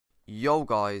Yo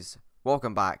guys,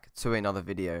 welcome back to another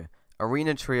video.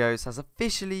 Arena Trios has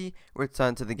officially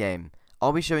returned to the game.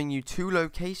 I'll be showing you two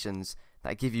locations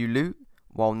that give you loot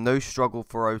while no struggle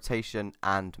for rotation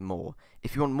and more.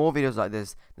 If you want more videos like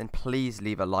this, then please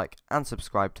leave a like and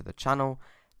subscribe to the channel.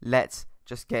 Let's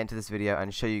just get into this video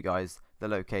and show you guys the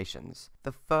locations.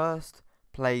 The first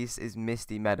place is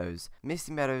Misty Meadows.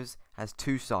 Misty Meadows has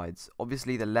two sides,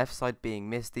 obviously the left side being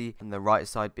Misty and the right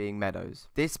side being Meadows.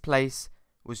 This place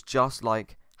was just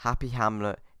like Happy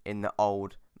Hamlet in the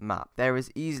old map. There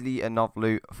is easily enough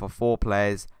loot for 4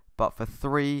 players, but for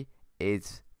 3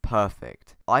 it's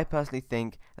perfect. I personally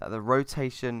think that the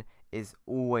rotation is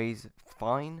always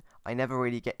fine. I never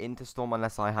really get into Storm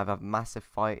unless I have a massive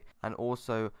fight, and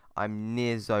also I'm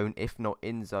near zone if not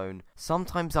in zone.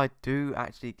 Sometimes I do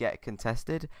actually get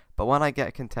contested, but when I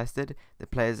get contested, the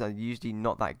players are usually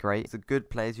not that great. The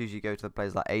good players usually go to the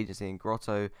players like Agency and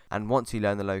Grotto, and once you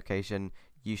learn the location,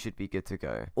 you should be good to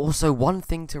go. Also, one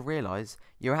thing to realize,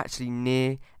 you're actually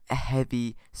near a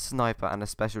heavy sniper and a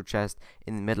special chest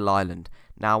in the middle island.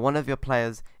 Now, one of your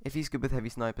players, if he's good with heavy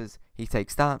snipers, he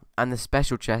takes that, and the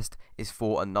special chest is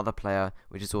for another player,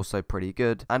 which is also pretty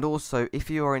good. And also, if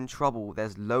you are in trouble,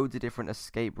 there's loads of different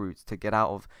escape routes to get out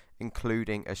of,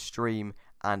 including a stream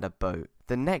and a boat.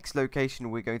 The next location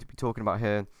we're going to be talking about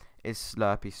here is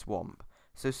Slurpy Swamp.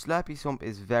 So Slurpy Swamp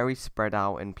is very spread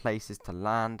out in places to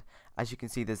land. As you can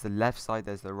see, there's the left side,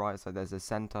 there's the right side, there's the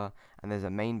center, and there's a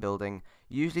main building.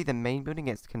 Usually the main building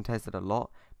gets contested a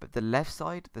lot, but the left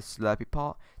side, the Slurpy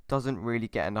part, doesn't really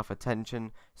get enough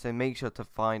attention. So make sure to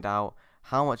find out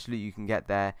how much loot you can get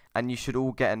there, and you should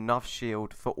all get enough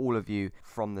shield for all of you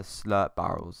from the slurp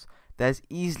barrels. There's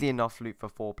easily enough loot for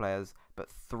 4 players,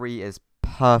 but 3 is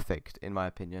perfect in my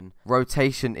opinion.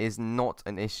 Rotation is not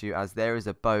an issue as there is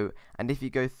a boat, and if you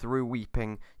go through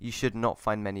Weeping, you should not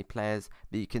find many players,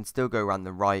 but you can still go around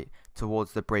the right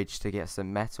towards the bridge to get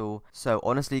some metal. So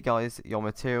honestly guys, your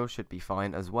material should be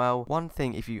fine as well. One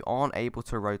thing, if you aren't able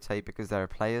to rotate because there are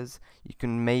players, you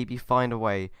can maybe find a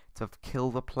way to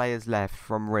kill the players left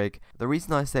from rig. The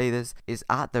reason I say this is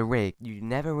at the rig, you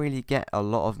never really get a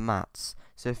lot of mats.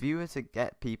 So if you were to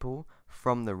get people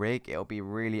from the rig, it'll be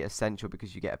really essential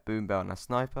because you get a boom barrel and a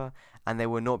sniper, and they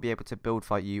will not be able to build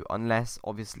fight you unless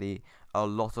obviously a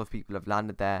lot of people have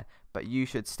landed there. But you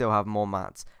should still have more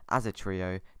mats as a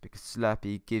trio because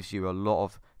Slurpy gives you a lot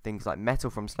of things like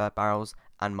metal from slurp barrels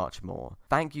and much more.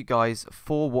 Thank you guys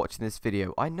for watching this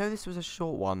video. I know this was a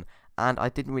short one and I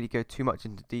didn't really go too much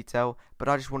into detail, but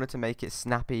I just wanted to make it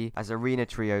snappy as Arena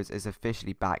Trios is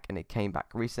officially back and it came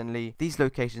back recently. These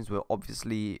locations were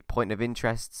obviously point of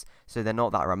interests, so they're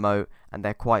not that remote and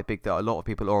they're quite big that a lot of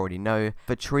people already know.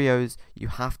 For trios, you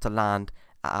have to land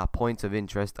at a point of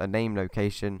interest, a name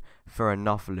location, for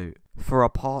enough loot. For a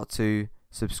part 2,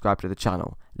 subscribe to the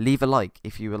channel. Leave a like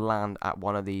if you will land at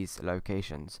one of these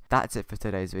locations. That's it for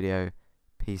today's video.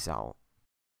 Peace out.